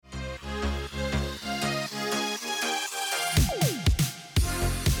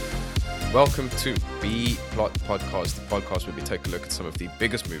Welcome to B Plot Podcast, the podcast where we take a look at some of the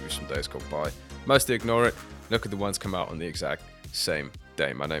biggest movies from days gone by. Mostly ignore it, look at the ones come out on the exact same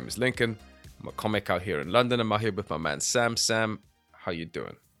day. My name is Lincoln. I'm a comic out here in London. I'm out here with my man Sam. Sam, how you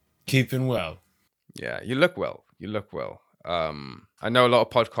doing? Keeping well. Yeah, you look well. You look well. I know a lot of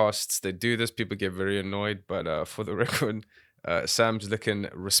podcasts, they do this. People get very annoyed, but for the record, Sam's looking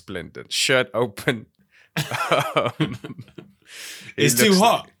resplendent. Shirt open. It's too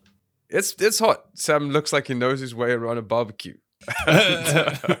hot. It's hot. Sam looks like he knows his way around a barbecue.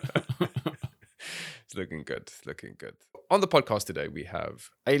 It's looking good. Looking good. On the podcast today, we have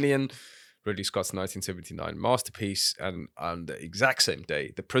Alien, Ridley Scott's 1979 masterpiece, and on the exact same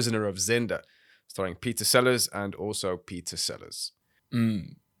day, The Prisoner of Zenda, starring Peter Sellers and also Peter Sellers.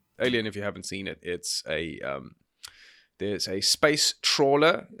 Alien, if you haven't seen it, it's there's a space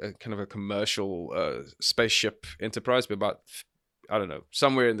trawler, kind of a commercial spaceship enterprise, but about, I don't know,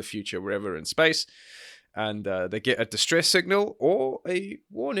 somewhere in the future, wherever in space, and they get a distress signal or a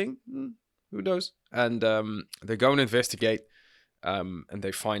warning, who knows, and they go and investigate, and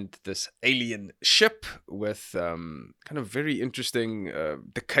they find this alien ship with kind of very interesting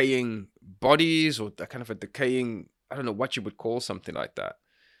decaying bodies, or kind of a decaying, I don't know what you would call something like that,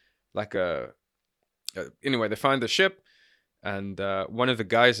 like anyway, they find the ship, and one of the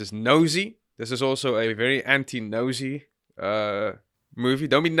guys is nosy. This is also a very anti-nosy movie.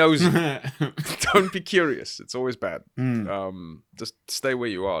 Don't be nosy. Don't be curious. It's always bad. Just stay where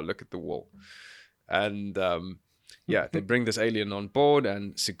you are. Look at the wall. And yeah, they bring this alien on board,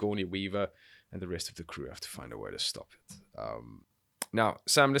 and Sigourney Weaver and the rest of the crew have to find a way to stop it. Now,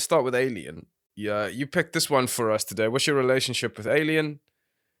 Sam, let's start with Alien. Yeah, you picked this one for us today. What's your relationship with Alien?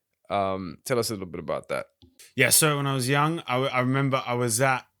 Tell us a little bit about that. Yeah, so when I was young, I remember I was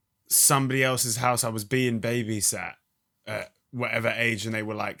at somebody else's house. I was being babysat at whatever age, and they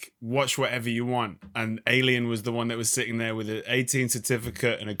were like, watch whatever you want. And Alien was the one that was sitting there with an 18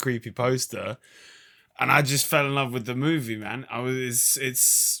 certificate and a creepy poster. And I just fell in love with the movie, man.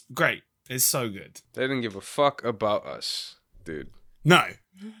 It's great. It's so good. They didn't give a fuck about us, dude. No.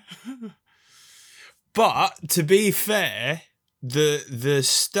 But to be fair, the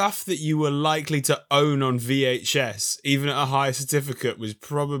stuff that you were likely to own on VHS, even at a high certificate, was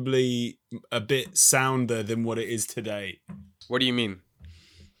probably a bit sounder than what it is today. What do you mean?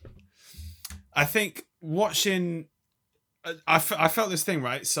 I think watching... I felt this thing,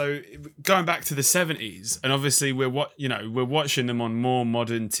 right? So going back to the 70s, and obviously we're watching them on more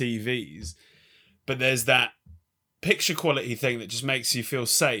modern TVs, but there's that picture quality thing that just makes you feel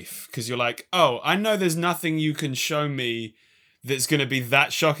safe, because you're like, oh, I know there's nothing you can show me that's going to be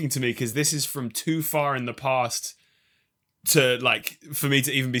that shocking to me, because this is from too far in the past to, like, for me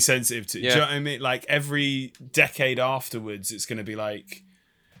to even be sensitive to. Yeah. Do you know what I mean? Like, every decade afterwards, it's going to be like,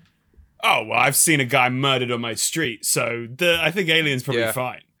 oh, well, I've seen a guy murdered on my street, so I think Alien's probably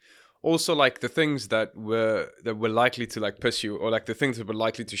fine. Also, like, the things that were likely to, like, piss you, or like the things that were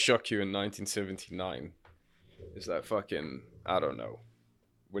likely to shock you in 1979 is that fucking, I don't know,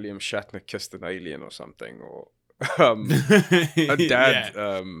 William Shatner kissed an alien or something, or a dad,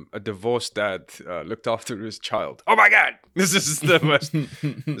 a divorced dad looked after his child. Oh my god, this is the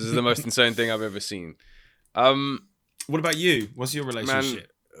most insane thing I've ever seen. What about you? What's your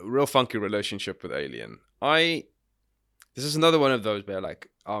relationship? Man, real funky relationship with Alien. This is another one of those where,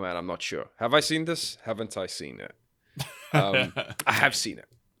 like, oh man, I'm not sure. Have I seen this? Haven't I seen it? I have seen it.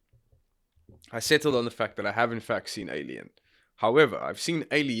 I settled on the fact that I have in fact seen Alien. However, I've seen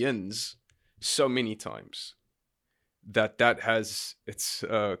Aliens so many times that has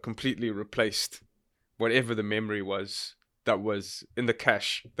completely replaced whatever the memory was that was in the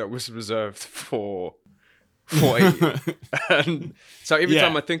cache that was reserved for Alien. And so every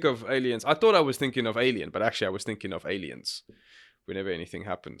time I think of Aliens, I thought I was thinking of Alien, but actually I was thinking of Aliens whenever anything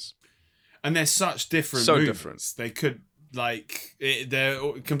happens. And they're such different movies. Different. They could, like, they're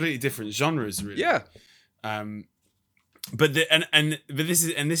completely different genres, really. Yeah. But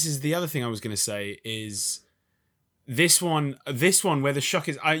this is the other thing I was going to say is this one where the shock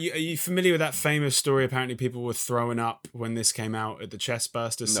is. Are you familiar with that famous story? Apparently, people were throwing up when this came out at the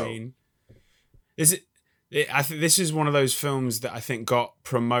chestburster scene. Is it? I think this is one of those films that I think got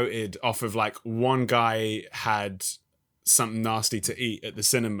promoted off of, like, one guy had something nasty to eat at the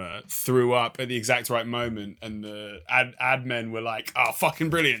cinema, threw up at the exact right moment, and the ad men were like, oh, fucking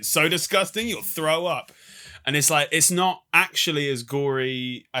brilliant, so disgusting, you'll throw up. And it's like, it's not actually as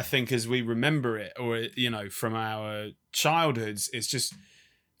gory, I think, as we remember it, or, you know, from our childhoods. It's just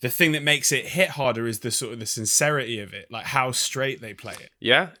the thing that makes it hit harder is the sort of the sincerity of it, like how straight they play it.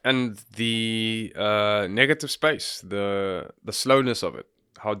 Yeah, and the negative space, the slowness of it,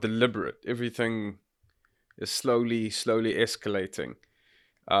 how deliberate everything is slowly escalating.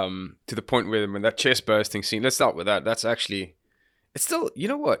 To the point where when that chest bursting scene, let's start with that. That's actually, it's still, you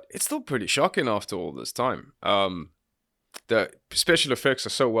know what? It's still pretty shocking after all this time. The special effects are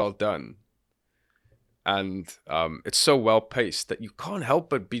so well done, and it's so well paced that you can't help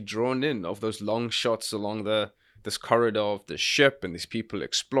but be drawn in of those long shots along this corridor of the ship and these people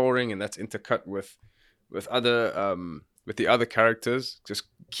exploring, and that's intercut with the other characters. Just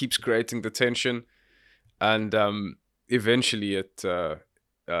keeps creating the tension, and eventually it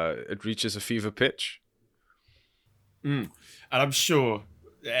reaches a fever pitch. And I'm sure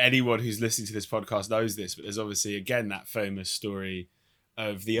anyone who's listening to this podcast knows this, but there's obviously, again, that famous story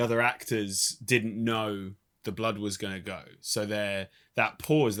of the other actors didn't know the blood was going to go. So that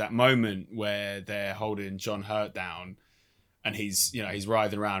pause, that moment where they're holding John Hurt down and he's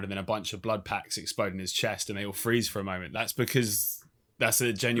writhing around and then a bunch of blood packs explode in his chest and they all freeze for a moment. That's because that's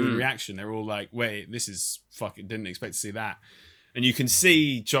a genuine reaction. They're all like, wait, this is fucking, didn't expect to see that. And you can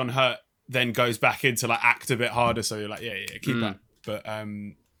see John Hurt then goes back into like act a bit harder. So you're like, yeah, keep up. But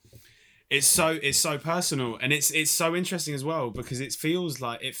it's so personal, and it's so interesting as well because it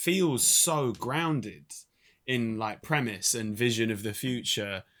feels so grounded in like premise and vision of the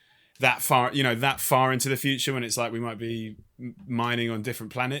future, that far into the future when it's like we might be mining on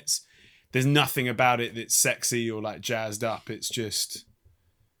different planets. There's nothing about it that's sexy or like jazzed up. It's just,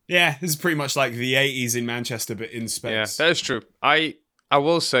 yeah, this is pretty much like the 80s in Manchester but in space. Yeah, that is true. I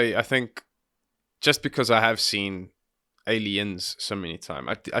will say, I think just because I have seen Aliens so many times,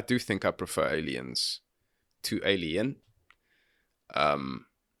 I do think I prefer Aliens to Alien. I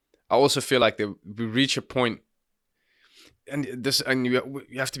also feel like we reach a point, and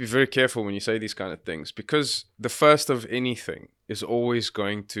you have to be very careful when you say these kind of things, because the first of anything is always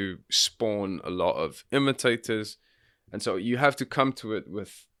going to spawn a lot of imitators, and so you have to come to it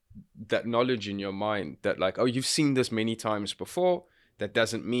with that knowledge in your mind that like, oh, you've seen this many times before. That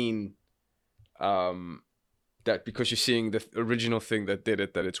doesn't mean that because you're seeing the original thing that did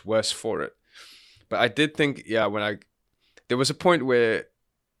it, that it's worse for it. But I did think, there was a point where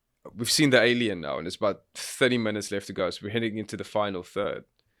we've seen the Alien now, and it's about 30 minutes left to go, so we're heading into the final third,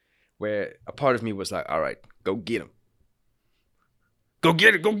 where a part of me was like, all right, go get him. Go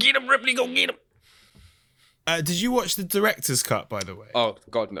get him, Ripley, go get him. Did you watch the director's cut, by the way? Oh,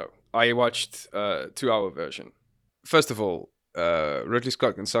 God, no. I watched 2-hour version. First of all, Ridley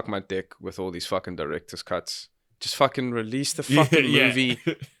Scott can suck my dick with all these fucking director's cuts. Just fucking release the fucking movie.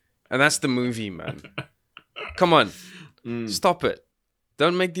 And that's the movie, man. Come on. Stop it.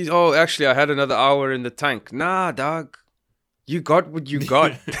 Don't make these, oh, actually, I had another hour in the tank. Nah, dog. You got what you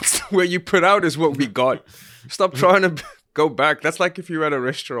got. That's where you put out is what we got. Stop trying to go back. That's like if you're at a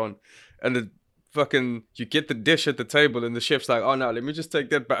restaurant and you get the dish at the table and the chef's like, oh no, let me just take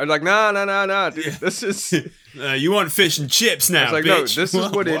that back. I'm like, nah, dude, this is you want fish and chips now, it's like, bitch. no, this is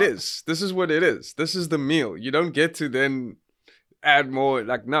what it is. This is what it is. This is the meal. You don't get to then add more.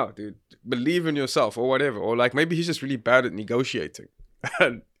 Like, no, dude, believe in yourself or whatever. Or like maybe he's just really bad at negotiating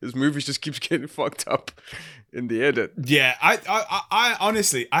and his movie just keeps getting fucked up in the edit. Yeah, I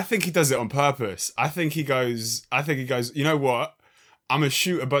honestly, I think he does it on purpose. I think he goes, you know what? I'm going to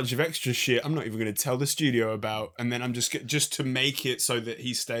shoot a bunch of extra shit I'm not even going to tell the studio about, and then I'm just to make it so that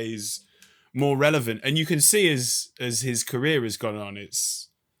he stays more relevant. And you can see as his career has gone on,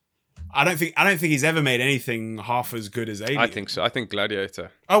 I don't think he's ever made anything half as good as Alien. I think so. I think Gladiator.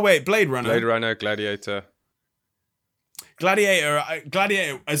 Oh wait, Blade Runner, Gladiator. Gladiator,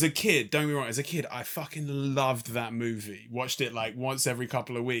 as a kid, don't get me wrong, as a kid, I fucking loved that movie. Watched it like once every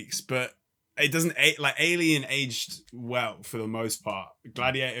couple of weeks, but it doesn't, like Alien aged well for the most part.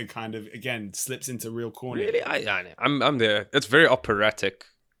 Gladiator kind of, again, slips into real corny. Really? I'm there. It's very operatic.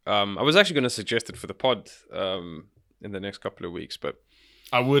 I was actually going to suggest it for the pod in the next couple of weeks, but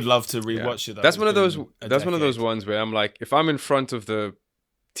I would love to rewatch it. That's one of those ones where I'm like, if I'm in front of the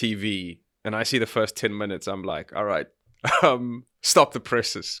TV and I see the first 10 minutes, I'm like, all right, stop the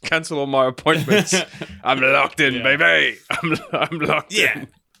presses, cancel all my appointments. I'm locked in, baby. I'm locked in.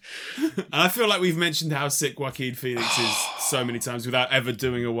 And I feel like we've mentioned how sick Joaquin Phoenix is so many times without ever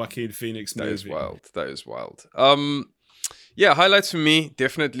doing a Joaquin Phoenix movie. That is wild. Yeah, highlights for me,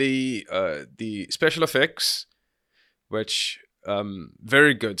 definitely the special effects, which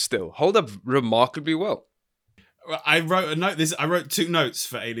very good still. Hold up remarkably well. I wrote 2 notes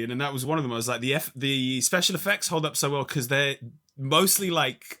for Alien, and that was one of them. I was like, the special effects hold up so well because they're mostly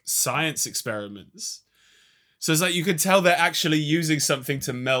like science experiments. So it's like you could tell they're actually using something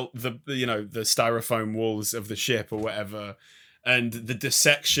to melt the styrofoam walls of the ship or whatever. and the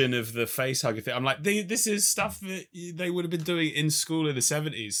dissection of the face hugger thing. I'm like, this is stuff that they would have been doing in school in the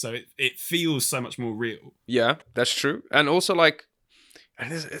 70s. So it feels so much more real. Yeah, that's true. And also, like,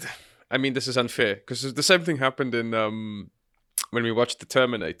 I mean, this is unfair because the same thing happened in when we watched The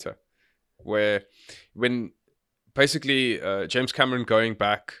Terminator, where when basically James Cameron going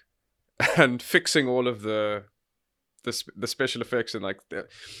back and fixing all of the special effects and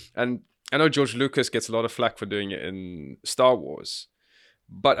and I know George Lucas gets a lot of flack for doing it in Star Wars,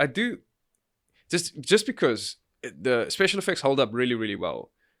 but I do just because the special effects hold up really, really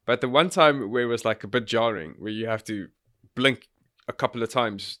well. But the one time where it was like a bit jarring, where you have to blink a couple of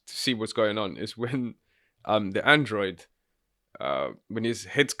times to see what's going on, is when the android when his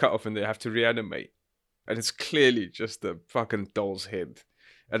head's cut off and they have to reanimate, and it's clearly just the fucking doll's head,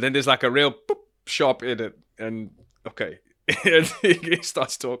 and then there's like a real boop, sharp edit, and okay. And he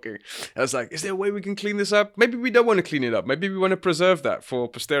starts talking. I was like, is there a way we can clean this up? Maybe we don't want to clean it up. Maybe we want to preserve that for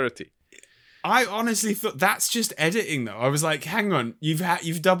posterity. I honestly thought that's just editing, though. I was like, hang on,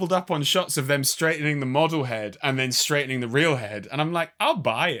 you've doubled up on shots of them straightening the model head and then straightening the real head, and I'm like, I'll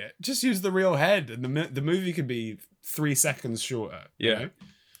buy it. Just use the real head, and the movie could be 3 seconds shorter. Yeah, you know?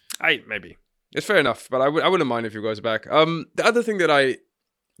 Maybe it's fair enough, but I wouldn't mind if you guys back. The other thing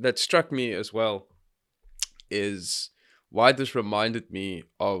that struck me as well is why this reminded me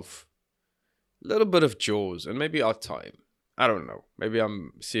of a little bit of Jaws and maybe Our Time. I don't know. Maybe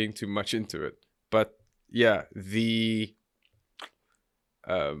I'm seeing too much into it. But yeah, the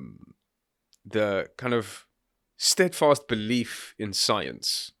kind of steadfast belief in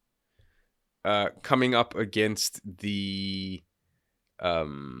science coming up against the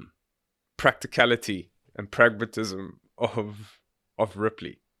practicality and pragmatism of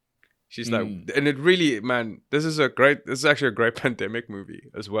Ripley. She's like, and it really, man, this is actually a great pandemic movie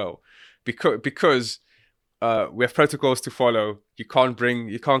as well, because we have protocols to follow. You can't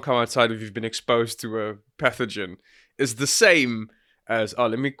come outside if you've been exposed to a pathogen. It's the same as,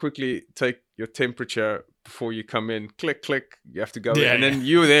 let me quickly take your temperature before you come in. Click, click. You have to go in. And then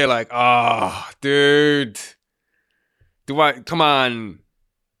you're there like, dude, come on.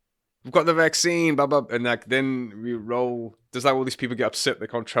 We've got the vaccine, blah, blah. And like, then we roll. There's like all these people get upset they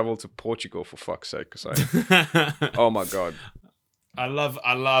can't travel to Portugal, for fuck's sake. Oh my God. I love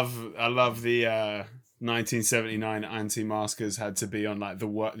the 1979 anti-maskers had to be on like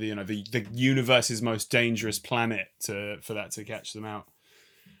the universe's most dangerous planet for that to catch them out.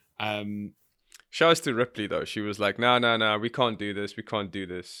 Shouts to Ripley though. She was like, no, we can't do this.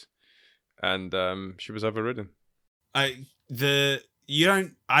 And she was overridden. I've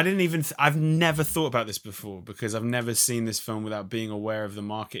never thought about this before because I've never seen this film without being aware of the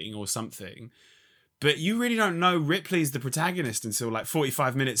marketing or something. But you really don't know Ripley's the protagonist until like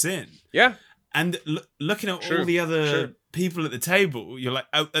 45 minutes in. Yeah. And looking at all the other people at the table, you're like,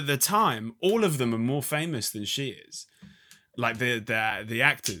 at the time, all of them are more famous than she is. Like the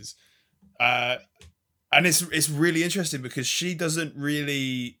actors. And it's really interesting because she doesn't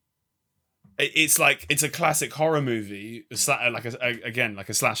really... It's a classic horror movie, like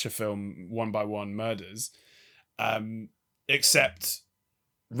a slasher film, one by one murders. Except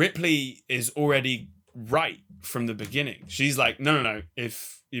Ripley is already right from the beginning. She's like, no.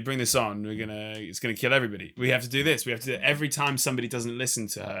 If you bring this on, it's gonna kill everybody. We have to do this. We have to do it. Every time somebody doesn't listen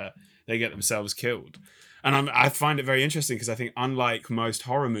to her, they get themselves killed. And I find it very interesting because I think unlike most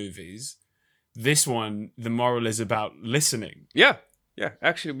horror movies, this one, the moral is about listening. Yeah.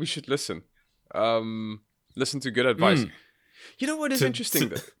 Actually, we should listen. Listen to good advice. You know what is interesting?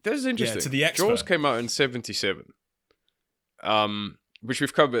 This is interesting. To the expert. Jaws came out in 1977. Which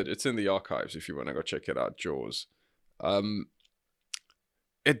we've covered. It's in the archives if you want to go check it out. Jaws.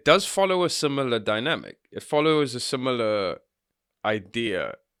 It does follow a similar dynamic. It follows a similar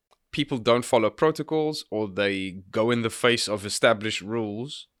idea. People don't follow protocols, or they go in the face of established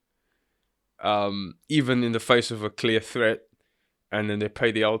rules, even in the face of a clear threat, and then they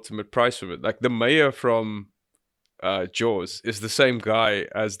pay the ultimate price for it. Like the mayor from Jaws is the same guy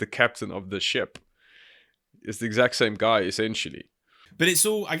as the captain of the ship. It's the exact same guy, essentially. But it's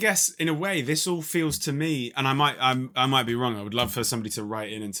all, I guess, in a way, this all feels to me, and I might be wrong. I would love for somebody to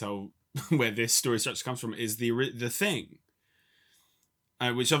write in and tell where this story structure comes from. Is the Thing,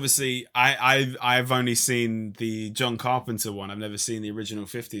 which obviously I've only seen the John Carpenter one. I've never seen the original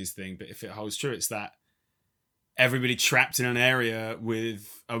 50s Thing. But if it holds true, it's that everybody trapped in an area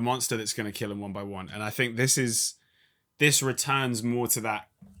with a monster that's going to kill them one by one. And I think this returns more to that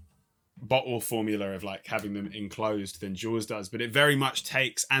bottle formula of like having them enclosed than Jaws does, but it very much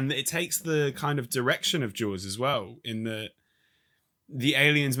takes the kind of direction of Jaws as well, in the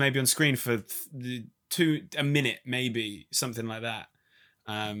aliens may be on screen for a minute, maybe something like that.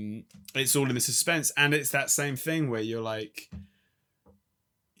 It's all in the suspense, and it's that same thing where you're like,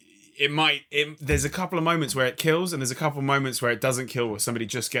 there's a couple of moments where it kills, and there's a couple of moments where it doesn't kill, where somebody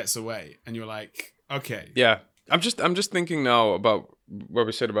just gets away, and you're like, okay, Yeah, I'm just thinking now about what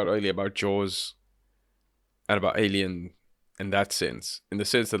we said about earlier about Jaws and about Alien in that sense, in the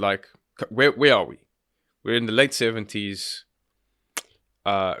sense that like, where are we? We're in the late 70s.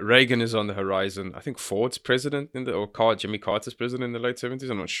 Reagan is on the horizon. I think Ford's president Jimmy Carter's president in the late 70s.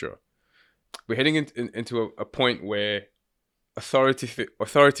 I'm not sure. We're heading into a point where authority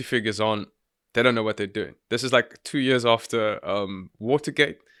figures they don't know what they're doing. This is like 2 years after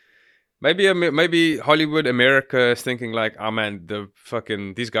Watergate. Maybe Hollywood America is thinking like, oh man,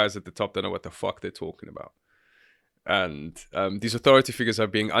 these guys at the top don't know what the fuck they're talking about. And these authority figures are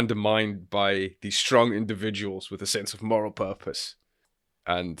being undermined by these strong individuals with a sense of moral purpose.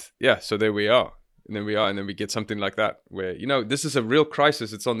 And yeah, so there we are. And then we get something like that where, this is a real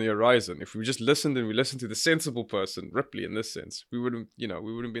crisis. It's on the horizon. If we just listened to the sensible person, Ripley in this sense, we wouldn't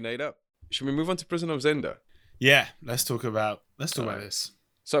been ate up. Should we move on to Prisoner of Zenda? Yeah, let's talk about this.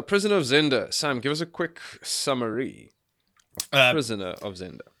 So Prisoner of Zenda, Sam, give us a quick summary of Prisoner of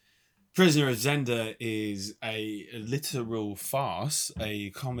Zenda. Prisoner of Zenda is a literal farce,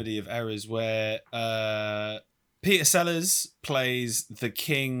 a comedy of errors where Peter Sellers plays the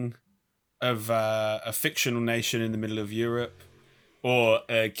king of a fictional nation in the middle of Europe, or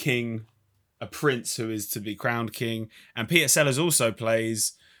a prince who is to be crowned king. And Peter Sellers also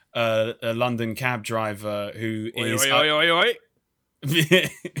plays a London cab driver who is... Oi.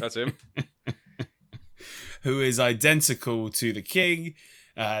 That's him. Who is identical to the king.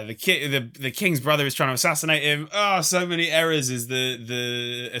 The king's brother is trying to assassinate him. Oh, so many errors as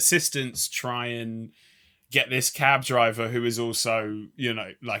the assistants try and get this cab driver, who is also,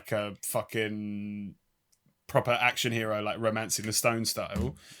 like a fucking proper action hero, like Romancing the Stone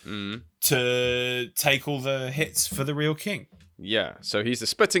style, to take all the hits for the real king. Yeah, so he's the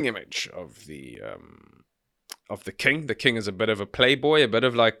spitting image of the king. The king is a bit of a playboy, a bit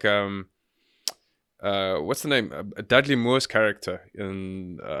of like what's the name? Dudley Moore's character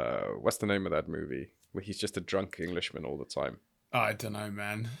in what's the name of that movie where he's just a drunk Englishman all the time? I don't know,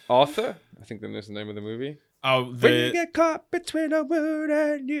 man. Arthur, I think that's the name of the movie. Oh, when you get caught between a wood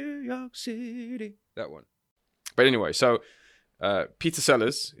and New York City. That one. But anyway, so Peter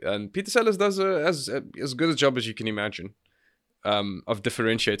Sellers does as good a job as you can imagine of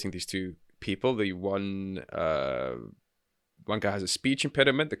differentiating these two people. The one guy has a speech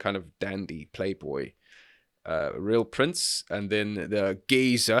impediment, the kind of dandy playboy, real prince, and then the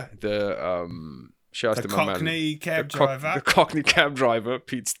geezer, the Cockney cab driver. The Cockney cab driver,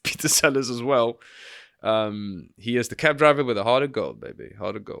 Peter Sellers as well. He is the cab driver with a heart of gold, baby,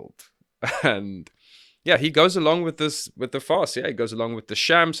 heart of gold. And yeah, he goes along with the farce. Yeah, he goes along with the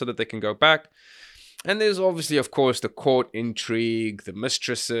sham so that they can go back. And there's obviously, of course, the court intrigue, the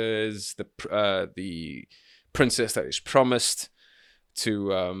mistresses, the princess that is promised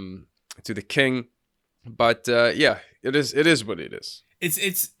to the king. But yeah, it is what it is.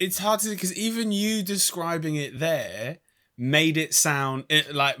 It's hard to, because even you describing it there made it sound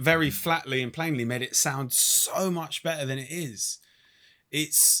like very flatly and plainly made it sound so much better than it is.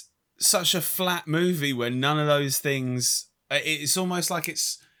 It's such a flat movie where none of those things. It's almost like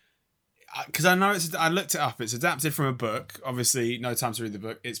it's. Because I know I looked it up. It's adapted from a book. Obviously, no time to read the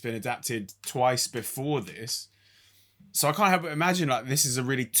book. It's been adapted twice before this, so I can't help but imagine like this is a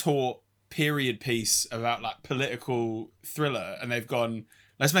really taut period piece about like political thriller, and they've gone,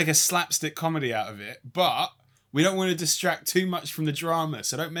 let's make a slapstick comedy out of it, but we don't want to distract too much from the drama,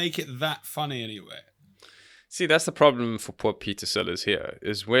 so don't make it that funny anyway. See, that's the problem for poor Peter Sellers here.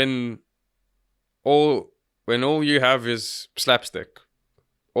 Is when all you have is slapstick.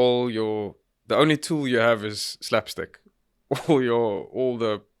 The only tool you have is slapstick. All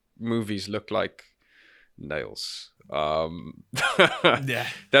the movies look like nails. Yeah,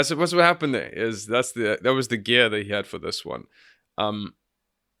 that's what happened there. That was the gear that he had for this one.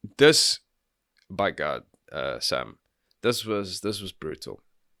 This, by God, Sam, this was brutal.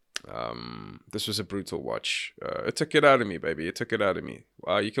 This was a brutal watch. It took it out of me, baby. It took it out of me.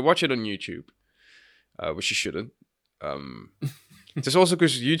 You can watch it on YouTube, which you shouldn't. Just also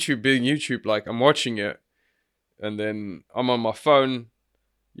because YouTube being YouTube, like I'm watching it and then I'm on my phone,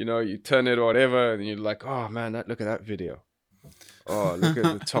 you turn it or whatever and you're like, oh man, look at that video. Oh, look at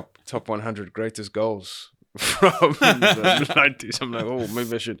the top 100 greatest goals from the 90s. I'm like, oh,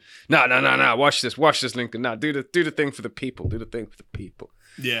 maybe I should. No. Watch this, Lincoln. No, do the thing for the people. Do the thing for the people.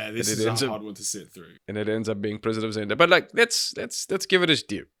 Yeah, this is a hard one to sit through. And it ends up being Prisoner of Zenda. But like, let's give it its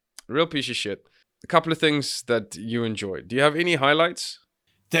due. Real piece of shit. a couple of things that you enjoyed. Do you have any highlights?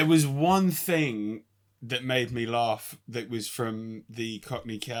 There was one thing that made me laugh that was from the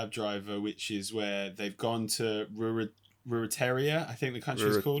Cockney cab driver, which is where they've gone to Ruritania, I think the country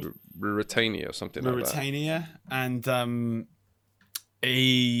is called. Ruritania or something like that. Ruritania. And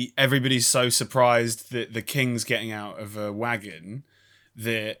everybody's so surprised that the king's getting out of a wagon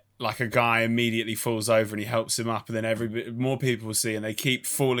that like a guy immediately falls over and he helps him up, and then more people see, and they keep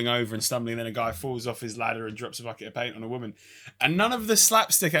falling over and stumbling, and then a guy falls off his ladder and drops a bucket of paint on a woman. And none of the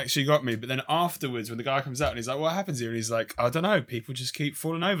slapstick actually got me, but then afterwards when the guy comes out and he's like, what happens here? And he's like, I don't know, people just keep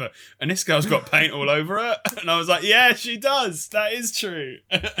falling over, and this girl's got paint all over her. And I was like, yeah, she does, that is true.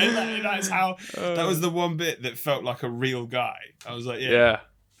 And that's how that was the one bit that felt like a real guy. I was like, yeah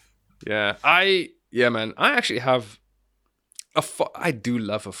man, I actually have I do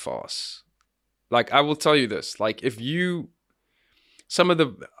love a farce. Like, I will tell you this. Like, some of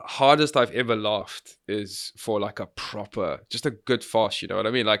the hardest I've ever laughed is for like a proper, just a good farce. You know what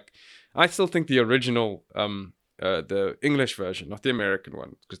I mean? Like, I still think the original, the English version, not the American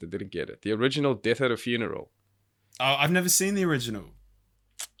one, because they didn't get it. The original Death at a Funeral. Oh, I've never seen the original.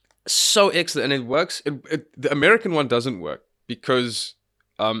 So excellent, and it works. The American one doesn't work because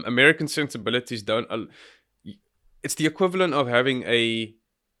American sensibilities don't. It's the equivalent of having a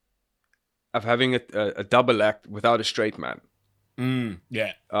double act without a straight man.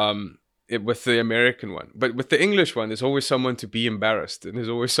 Yeah. With the American one, but with the English one, there's always someone to be embarrassed, and there's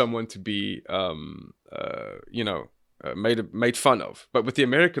always someone to be, made fun of. But with the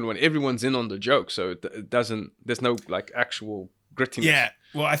American one, everyone's in on the joke, so it doesn't. There's no like actual grittiness. Yeah.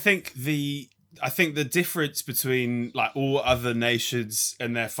 Well, I think the difference between like all other nations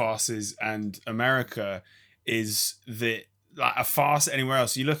and their farces and America is that like a farce anywhere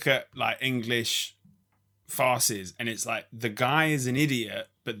else, you look at like English farces and it's like the guy is an idiot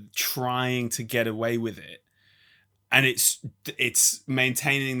but trying to get away with it, and it's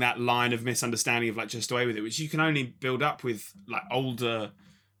maintaining that line of misunderstanding of like just away with it, which you can only build up with like older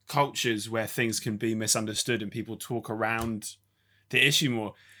cultures where things can be misunderstood and people talk around the issue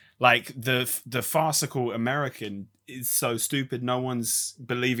more. Like the farcical American is so stupid, no one's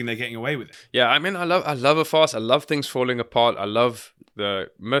believing they're getting away with it. Yeah, I mean, I love a farce. I love things falling apart. I love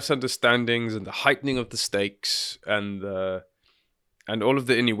the misunderstandings and the heightening of the stakes and all of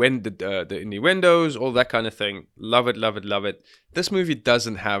the innuendos, all that kind of thing. Love it, love it, love it. This movie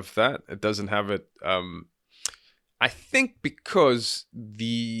doesn't have that. It doesn't have it. I think because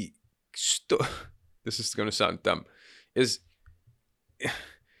this is going to sound dumb, there's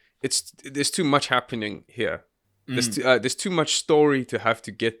too much happening here. There's too much story to have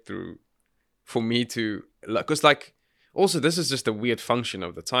to get through for me to, because like, also this is just a weird function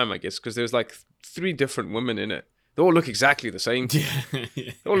of the time, I guess, because there's like 3 different women in it. They all look exactly the same. Yeah.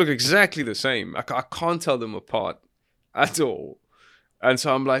 They all look exactly the same. I can't tell them apart at all. And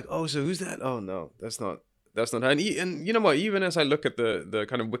so I'm like, oh, so who's that? Oh no, that's not her. And you know what? Even as I look at the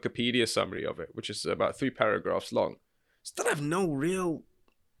kind of Wikipedia summary of it, which is about 3 paragraphs long, still have no real.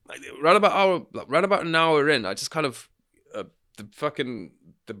 Right about an hour in, I just kind of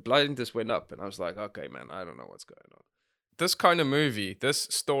the blindness went up, and I was like, okay, man, I don't know what's going on. This kind of movie, this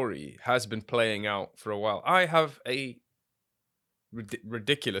story has been playing out for a while. I have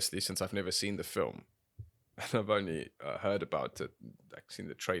ridiculously, since I've never seen the film, and I've only heard about it, like seen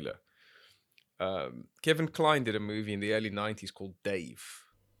the trailer. Kevin Kline did a movie in the early 90s called Dave.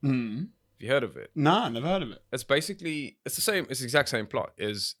 Mm. You heard of it? No, never heard of it. It's basically it's the exact same plot.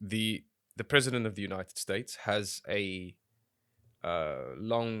 Is the president of the United States has a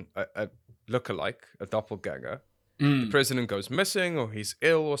lookalike, a doppelganger. The president goes missing or he's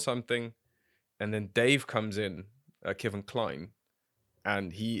ill or something, and then Dave comes in, Kevin Kline,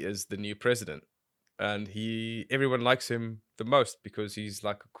 and he is the new president, and everyone likes him the most because he's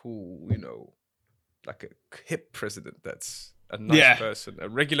like a cool, like a hip president that's a nice person, a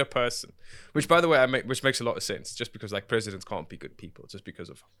regular person, which by the way, which makes a lot of sense, just because like presidents can't be good people, just because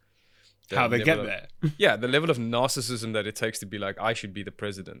of how they get there. Yeah, the level of narcissism that it takes to be like, I should be the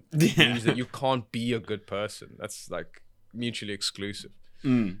president, means that you can't be a good person. That's like mutually exclusive.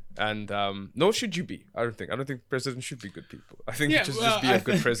 And nor should you be. I don't think presidents should be good people. I think you just be a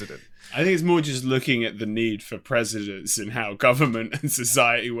good president. I think it's more just looking at the need for presidents and how government and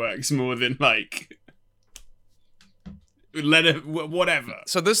society works more than like whatever.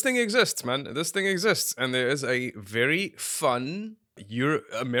 So this thing exists, man. This thing exists, and there is a very fun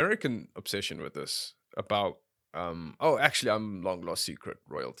American obsession with this about actually I'm long lost secret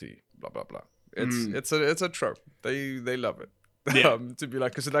royalty, blah blah blah. It's a trope. They love it. Yeah. To be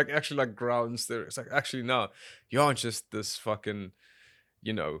like, because it like actually like grounds there. It's like, actually no, you aren't just this fucking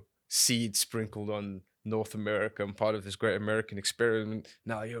seed sprinkled on North America and part of this great American experiment.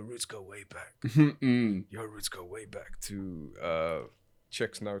 Now your roots go way back. Your roots go way back to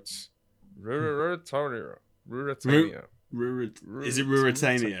Check's notes. Ruritania. Is it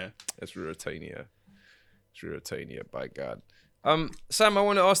Ruritania? It's Ruritania. It's Ruritania, by God. Sam, I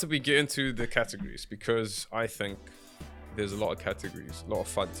want to ask that we get into the categories, because I think there's a lot of categories, a lot of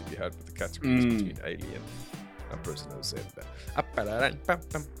fun to be had with the categories between Alien and Prisoner of Zenda.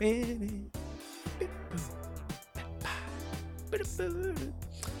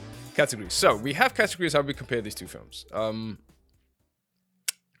 Categories. So we have categories how we compare these two films.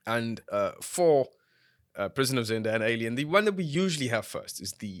 And for Prisoner of Zenda and Alien, the one that we usually have first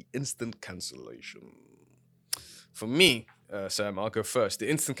is the instant cancellation. For me, Sam, I'll go first. The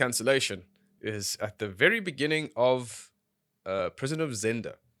instant cancellation is at the very beginning of Prisoner of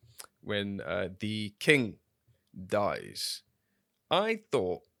Zenda, when the king dies. I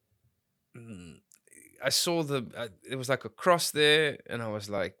thought, I saw it was like a cross there, and I was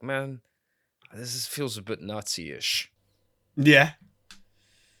like, man, feels a bit Nazi-ish. Yeah.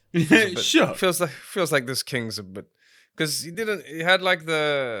 Sure. Feels like this king's a bit, because he had like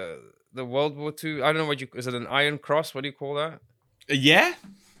the World War II. I don't know is it an Iron Cross? What do you call that? Yeah,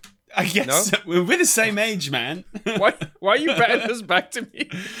 I guess no? We're the same age, man. Why are you batting this back to me?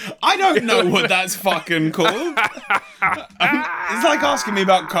 I don't know what that's fucking called. It's like asking me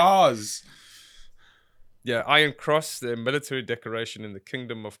about cars. Yeah, Iron Cross, the military decoration in the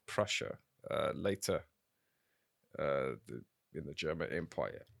Kingdom of Prussia, later in the German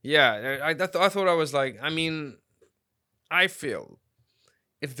Empire. Yeah, I thought I was like, I mean, I feel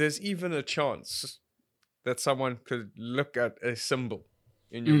if there's even a chance that someone could look at a symbol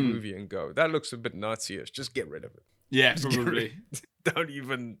in your movie and go, that looks a bit Nazi-ish, just get rid of it. Yeah, probably.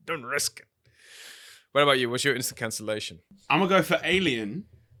 Don't risk it. What about you? What's your instant cancellation? I'm gonna go for Alien,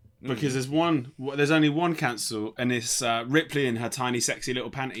 because there's only one cancel, and it's Ripley in her tiny sexy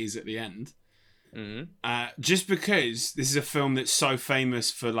little panties at the end. Just because this is a film that's so famous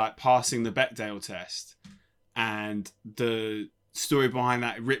for like passing the Bechdel test, and the story behind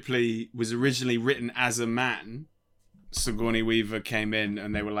that, Ripley was originally written as a man. Sigourney Weaver came in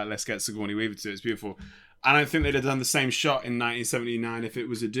and they were like, let's get Sigourney Weaver to do it. It's beautiful. I don't think they'd have done the same shot in 1979 if it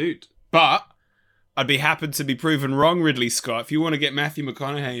was a dude. But I'd be happy to be proven wrong, Ridley Scott. If you want to get Matthew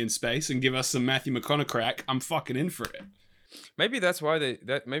McConaughey in space and give us some Matthew McConaughey crack, I'm fucking in for it. Maybe that's why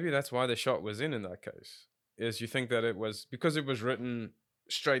the shot was in that case. Is you think that it was because it was written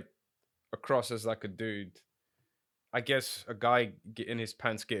straight across as like a dude. I guess a guy in his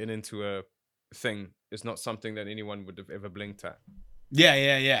pants getting into a thing is not something that anyone would have ever blinked at.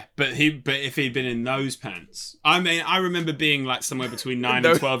 Yeah. But if he'd been in those pants, I mean, I remember being like somewhere between 9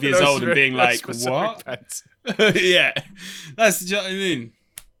 and 12 years old and being like, "What?" Yeah, that's you know what I mean.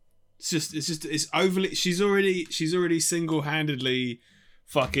 It's overly. She's already single-handedly.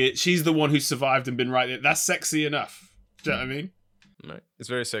 Fuck it. She's the one who survived and been right there. That's sexy enough. Do you know what I mean? Right. It's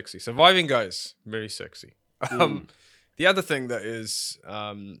very sexy. Surviving guys, very sexy. The other thing that is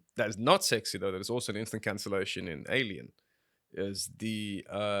not sexy though, that is also an instant cancellation in Alien, is the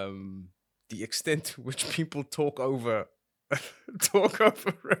extent to which people talk over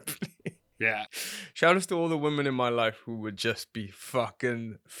Ripley. Yeah. Shout out to all the women in my life who would just be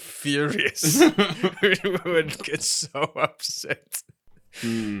fucking furious. Who would get so upset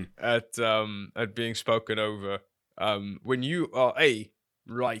at being spoken over. When you are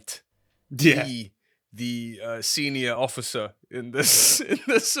right, yeah, the senior officer in this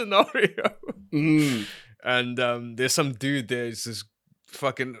scenario, and there's some dude there who's just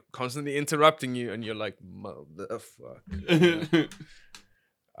fucking constantly interrupting you, and you're like, motherfucker.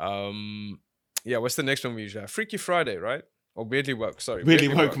 Yeah, what's the next one we usually have? Freaky Friday, right? Or Weirdly Woke, sorry. Weirdly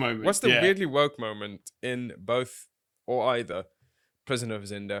Woke moment. What's the Weirdly Woke moment in both or either Prisoner of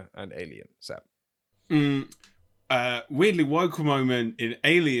Zenda and Alien, Sam? Weirdly Woke moment in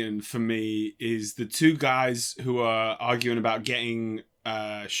Alien for me is the two guys who are arguing about getting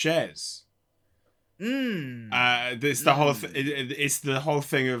shares. It's the whole it's the whole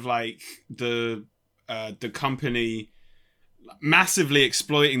thing of like the company massively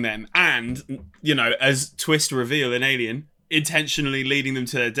exploiting them, and you know, as twist reveal in Alien, intentionally leading them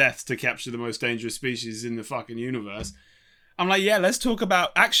to their deaths to capture the most dangerous species in the fucking universe. I'm like, yeah, let's talk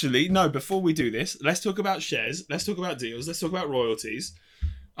about, actually, no, before we do this, let's talk about shares, let's talk about deals, let's talk about royalties.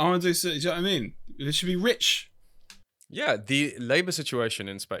 I want to do, do you know what I mean? It should be rich. Yeah, the labor situation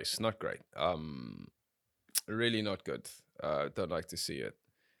in space, not great. Really not good. Don't like to see it.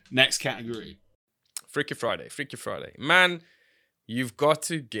 Next category. Freaky Friday. Man, you've got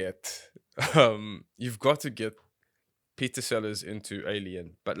to get Peter Sellers into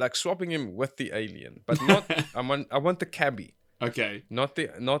Alien, but like swapping him with the alien, but not. I want the cabbie, Okay. not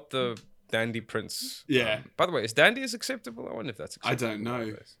the Dandy Prince. Yeah. By the way, is Dandy is acceptable? I wonder if that's I acceptable.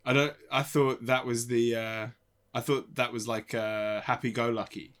 don't know. I thought that was like Happy Go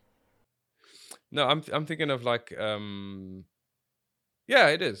Lucky. No, I'm thinking of like yeah,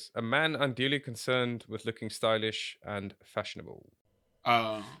 it is a man unduly concerned with looking stylish and fashionable.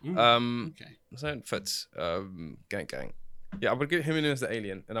 Okay. So it fits. Gang. Yeah, I would get him in as the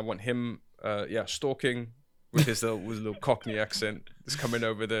alien, and I want him stalking with his little Cockney accent, just coming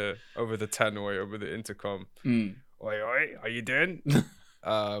over the tannoy, over the intercom. Oi, how you doing?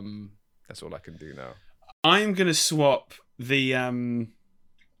 That's all I can do now. I'm gonna swap the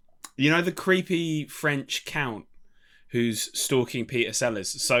the creepy French count who's stalking Peter Sellers.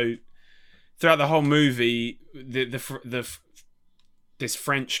 So throughout the whole movie, this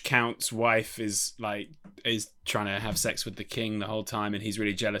French count's wife is trying to have sex with the king the whole time, and he's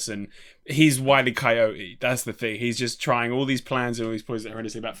really jealous, and he's Wile E. Coyote. That's the thing. He's just trying all these plans and all these ploys that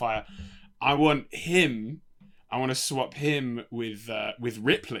horrendously backfire. I want to swap him with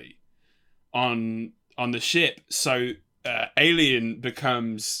Ripley on the ship. So Alien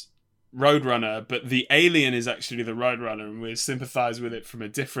becomes Roadrunner, but the alien is actually the Roadrunner, and we sympathize with it from a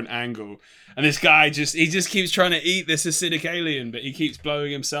different angle. And this guy just keeps trying to eat this acidic alien, but he keeps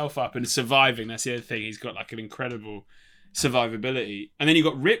blowing himself up and surviving. That's the other thing. He's got like an incredible survivability. And then you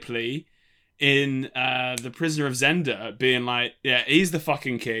got Ripley in The Prisoner of Zenda being like, yeah, he's the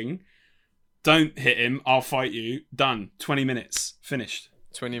fucking king. Don't hit him. I'll fight you. Done. 20 minutes. Finished.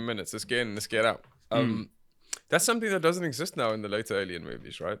 20 minutes. Let's get in. Let's get out. That's something that doesn't exist now in the later Alien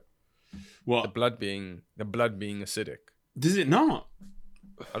movies, right? What? The blood being acidic. Does it not?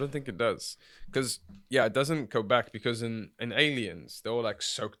 I don't think it does, because it doesn't go back, because in Aliens they're all like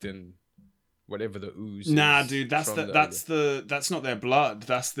soaked in whatever the ooze. Nah, is dude, that's not their blood.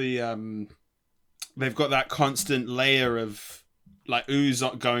 That's the they've got that constant layer of like ooze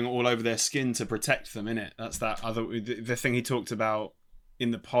going all over their skin to protect them, innit? That's that other the thing he talked about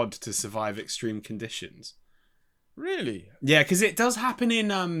in the pod to survive extreme conditions. Really? Yeah, because it does happen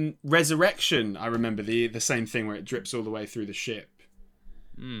in Resurrection. I remember the same thing where it drips all the way through the ship.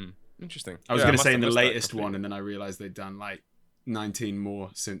 Interesting. I was going to say in the latest one, and then I realised they'd done like 19 more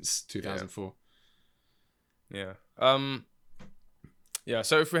since 2004. Yeah.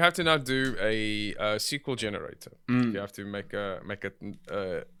 So if we have to now do a sequel generator, you have to make a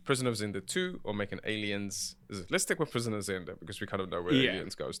Prisoner of Zenda 2 or make an Aliens. Let's stick with Prisoner of Zenda because we kind of know where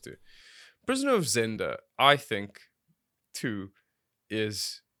Aliens goes to. Prisoner of Zenda, I think, 2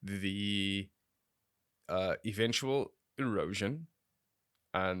 is the eventual erosion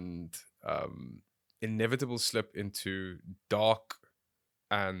and inevitable slip into dark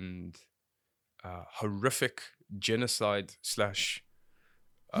and horrific genocide /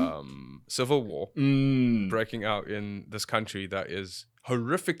 civil war breaking out in this country that is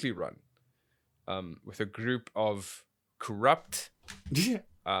horrifically run with a group of corrupt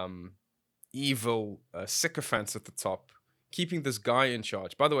evil sycophants at the top, keeping this guy in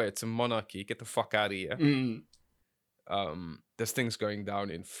charge. By the way, it's a monarchy. Get the fuck out of here. This thing's going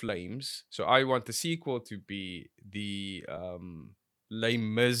down in flames. So I want the sequel to be the Les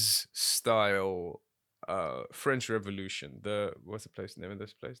Mis style French Revolution. What's the name of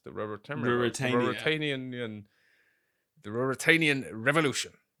this place? The Ruritanian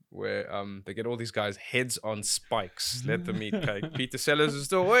Revolution, where they get all these guys' heads on spikes, let them eat cake. Peter Sellers is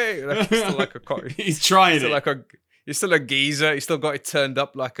still he's trying it. He's still a geezer. He's still got it turned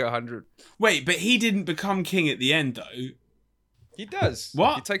up like 100. Wait, but he didn't become king at the end, though. He does.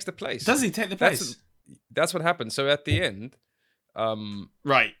 What? He takes the place. Does he take the place? That's what happens. So at the end,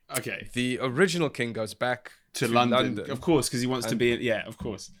 right. Okay. the original king goes back To London, of course, because he wants to be. Yeah, of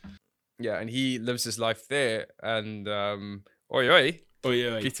course. Yeah, and he lives his life there. And oi.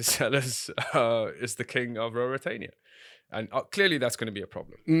 Peter Sellers is the king of Ruritania, and clearly that's going to be a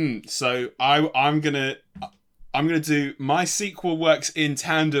problem. So I'm gonna do my sequel works in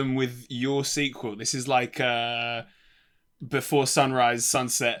tandem with your sequel. This is like before sunrise,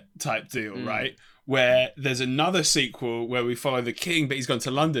 sunset type deal, right? Where there's another sequel where we follow the king, but he's gone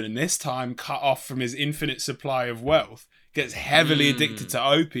to London, and this time cut off from his infinite supply of wealth, gets heavily addicted to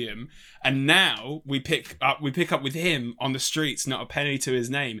opium, and now we pick up with him on the streets, not a penny to his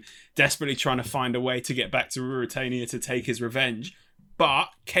name, desperately trying to find a way to get back to Ruritania to take his revenge. But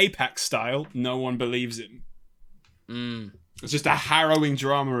K-Pax style, no one believes him. It's just a harrowing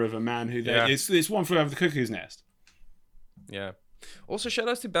drama of a man who it's one flew over the cuckoo's nest. Yeah. Also, shout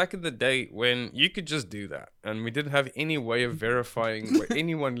outs to back in the day when you could just do that, and we didn't have any way of verifying what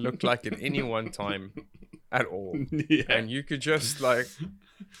anyone looked like at any one time. at all. Yeah. And you could just like,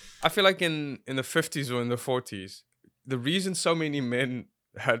 I feel like in the 50s or in the 40s, the reason so many men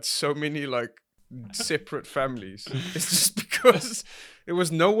had so many like separate families is just because there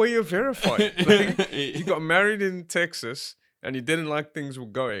was no way of verifying. Like, he got married in Texas and he didn't like things were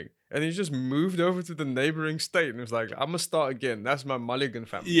going. And he just moved over to the neighboring state and was like, I'm gonna start again. That's my Mulligan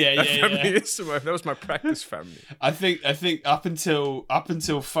family. Yeah, that yeah, family yeah. that was my practice family. I think up until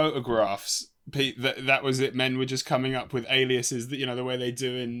Photographs, that was it. Men were just coming up with aliases that, you know, the way they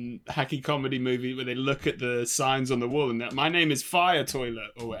do in hacky comedy movie where they look at the signs on the wall and that my name is Fire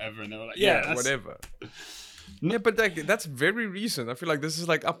Toilet or whatever, and they were like, yeah, whatever. Yeah, but that's very recent. I feel like this is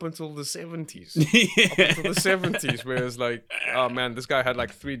like up until the 70s. Up until the 70s, where it's like, oh man, this guy had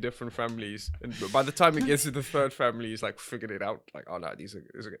like 3 different families. And by the time he gets to the 3rd family, he's like figured it out. Like, oh no, these are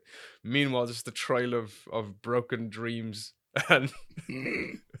good. Meanwhile, just the trail of broken dreams and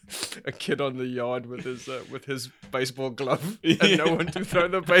a kid on the yard with his baseball glove and no one to throw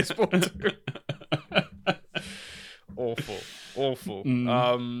the baseball to. Awful.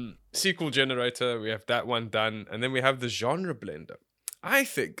 Sequel generator, we have that one done, and then we have the genre blender. I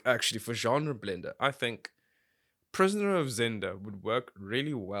think actually for genre blender, I think Prisoner of Zenda would work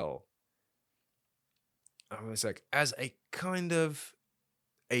really well. I was like, as a kind of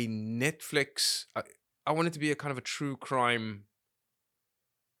a Netflix, I want it to be a kind of a true crime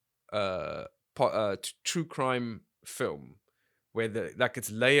true crime film where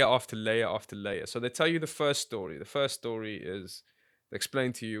it's layer after layer after layer. So they tell you the first story. The first story is they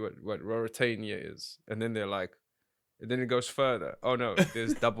explain to you what Ruritania is, and then they're like, and then it goes further. Oh no,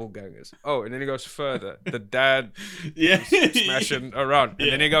 there's double gangers. Oh, and then it goes further. The dad smashing around,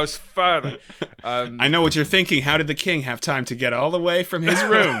 and then it goes further. I know what you're thinking. How did the king have time to get all the way from his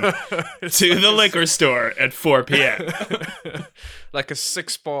room to the liquor store at 4 p.m.? Like a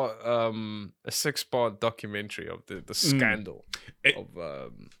 6-part documentary of the scandal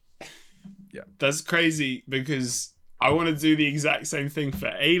That's crazy because I want to do the exact same thing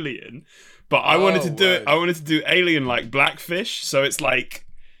for Alien, but I wanted to do it. I wanted to do Alien like Blackfish, so it's like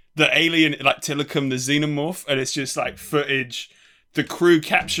the alien, like Tilikum the xenomorph, and it's just like footage. The crew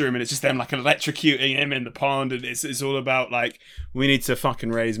capture him, and it's just them like electrocuting him in the pond, and it's all about like we need to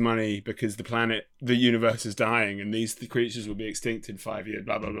fucking raise money because the universe is dying, and the creatures will be extinct in 5 years.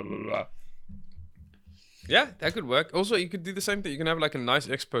 Blah blah blah blah blah. Yeah, that could work. Also, you could do the same thing. You can have like a nice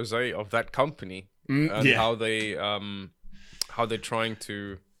expose of that company and how they're trying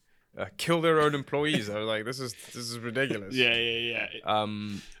to kill their own employees. I was like, this is ridiculous. Yeah.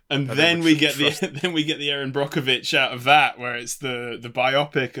 And then we get the Erin Brockovich out of that, where it's the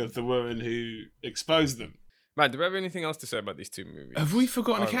biopic of the woman who exposed them. Matt, do we have anything else to say about these 2 movies? Have we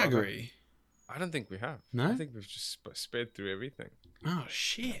forgotten a category? I don't think we have. No? I think we've just sped through everything. Oh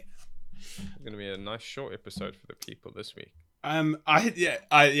shit! It's gonna be a nice short episode for the people this week. I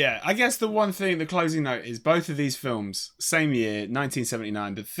guess the one thing, the closing note is both of these films, same year,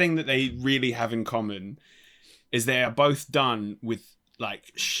 1979. The thing that they really have in common is they are both done with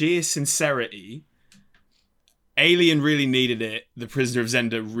like sheer sincerity. Alien really needed it. The Prisoner of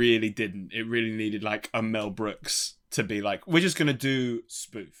Zenda really didn't. It really needed like a Mel Brooks to be like, we're just gonna do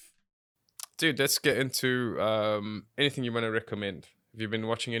spoof. Dude, let's get into anything you want to recommend. Have you been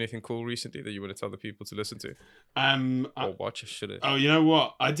watching anything cool recently that you want to tell the people to listen to? Or watch, should it? Oh, you know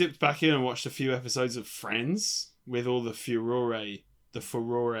what? I dipped back in and watched a few episodes of Friends with all the furore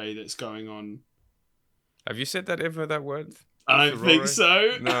that's going on. Have you said that word? I don't think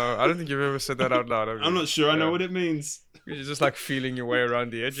so. No, I don't think you've ever said that out loud. I'm not sure. I know what it means. You're just like feeling your way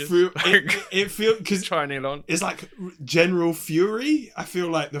around the edges. It feels because trying it on. It's like general fury. I feel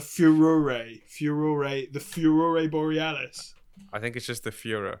like the furore, the furore borealis. I think it's just the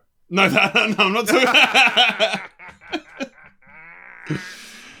Führer. No, I'm not talking.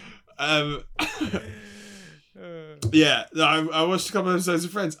 I watched a couple of episodes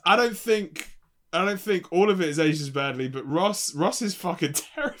of Friends. I don't think all of it is aged badly, but Ross is fucking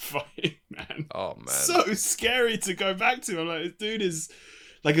terrifying, man. Oh man, so scary to go back to. I'm like, this dude is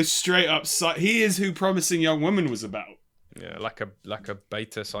like a straight up. He is who Promising Young Woman was about. Yeah, like a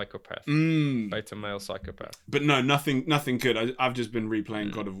beta psychopath, beta male psychopath. But no, nothing good. I've just been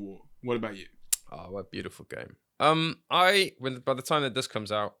replaying God of War. What about you? Oh, what a beautiful game. By the time that this comes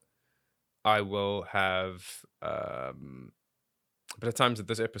out, I will have. By the time that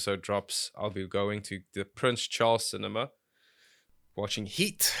this episode drops, I'll be going to the Prince Charles Cinema, watching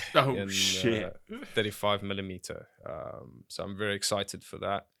Heat. Oh shit! 35mm. So I'm very excited for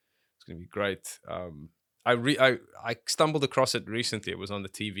that. It's gonna be great. I stumbled across it recently. It was on the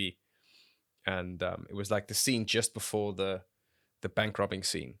TV, and it was like the scene just before the bank robbing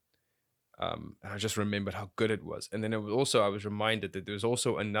scene. And I just remembered how good it was. And then it was also, I was reminded that there was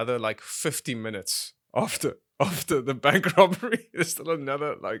also another like 50 minutes after the bank robbery. There's still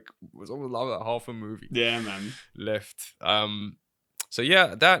another, like, it was almost like half a movie Yeah, man. left. So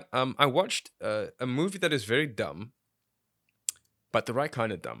yeah, that I watched a movie that is very dumb, but the right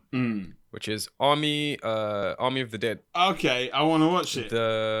kind of dumb, which is Army of the Dead. Okay, I want to watch it.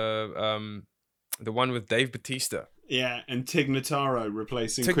 The one with Dave Bautista. Yeah, and Tig Notaro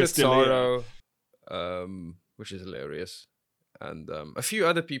replacing Tig Chris D'Elia. Notaro, which is hilarious, and a few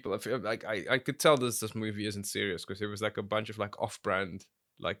other people. I feel like I could tell this movie isn't serious because it was like a bunch of like off-brand,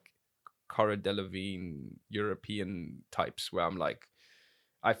 like Cara Delevingne European types. Where I'm like,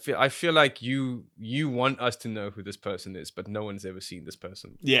 I feel like you want us to know who this person is, but no one's ever seen this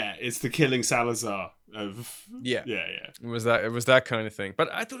person. Yeah, it's the Killing Salazar of Yeah. yeah. It was that kind of thing.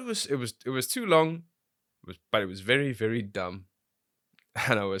 But I thought it was too long. But it was very, very dumb.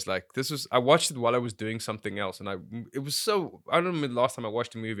 And I was like, I watched it while I was doing something else. And I don't remember the last time I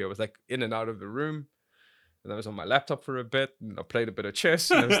watched a movie. I was like in and out of the room. And I was on my laptop for a bit. And I played a bit of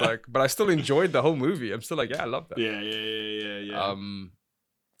chess. And I was like, but I still enjoyed the whole movie. I'm still like, yeah, I love that. Yeah.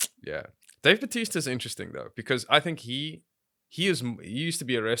 Yeah. Dave Bautista is interesting though, because I think he used to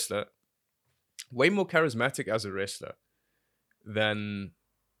be a wrestler, way more charismatic as a wrestler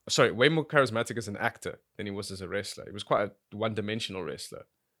way more charismatic as an actor than he was as a wrestler. He was quite a one-dimensional wrestler,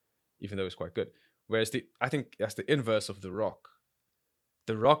 even though he was quite good. Whereas I think that's the inverse of The Rock.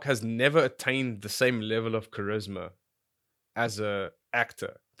 The Rock has never attained the same level of charisma as a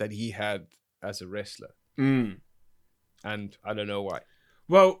actor that he had as a wrestler. And I don't know why.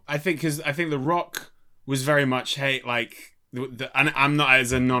 Well, I think The Rock was very much and I'm not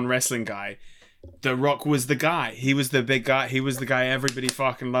as a non-wrestling guy. The Rock was the guy. He was the big guy. He was the guy everybody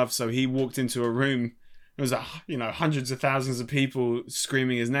fucking loved. So he walked into a room. There was hundreds of thousands of people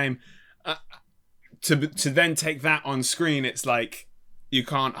screaming his name. To then take that on screen, it's like you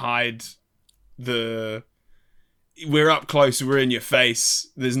can't hide the. We're up close. We're in your face.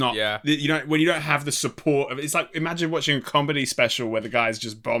 There's not. Yeah. When you don't have the support of. It's like imagine watching a comedy special where the guy's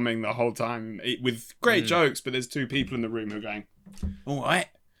just bombing the whole time with great jokes, but there's two people in the room who are going, "All right."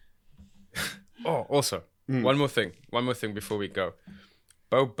 Oh, also, one more thing before we go.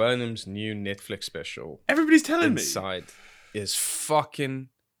 Bo Burnham's new Netflix special, everybody's telling me, Inside, is fucking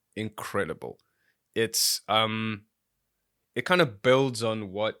incredible. It's it kind of builds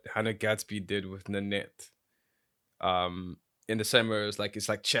on what Hannah Gadsby did with Nanette. In the same way, it's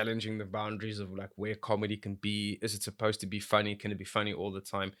like challenging the boundaries of like where comedy can be. Is it supposed to be funny? Can it be funny all the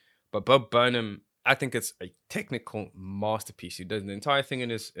time? But Bo Burnham, I think it's a technical masterpiece. He does the entire thing in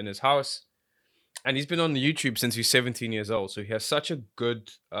his house. And he's been on the YouTube since he's 17 years old. So he has such a good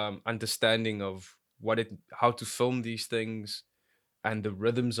understanding of how to film these things and the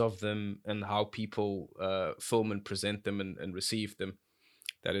rhythms of them and how people film and present them and receive them,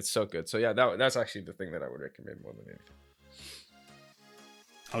 that it's so good. So yeah, that's actually the thing that I would recommend more than anything.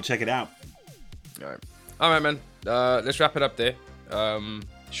 I'll check it out. All right, man. Let's wrap it up there.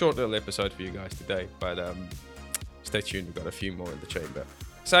 Short little episode for you guys today, but stay tuned. We've got a few more in the chamber.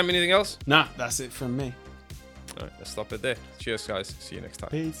 Sam, anything else? Nah, that's it from me. All right, let's stop it there. Cheers, guys. See you next time.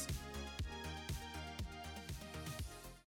 Peace.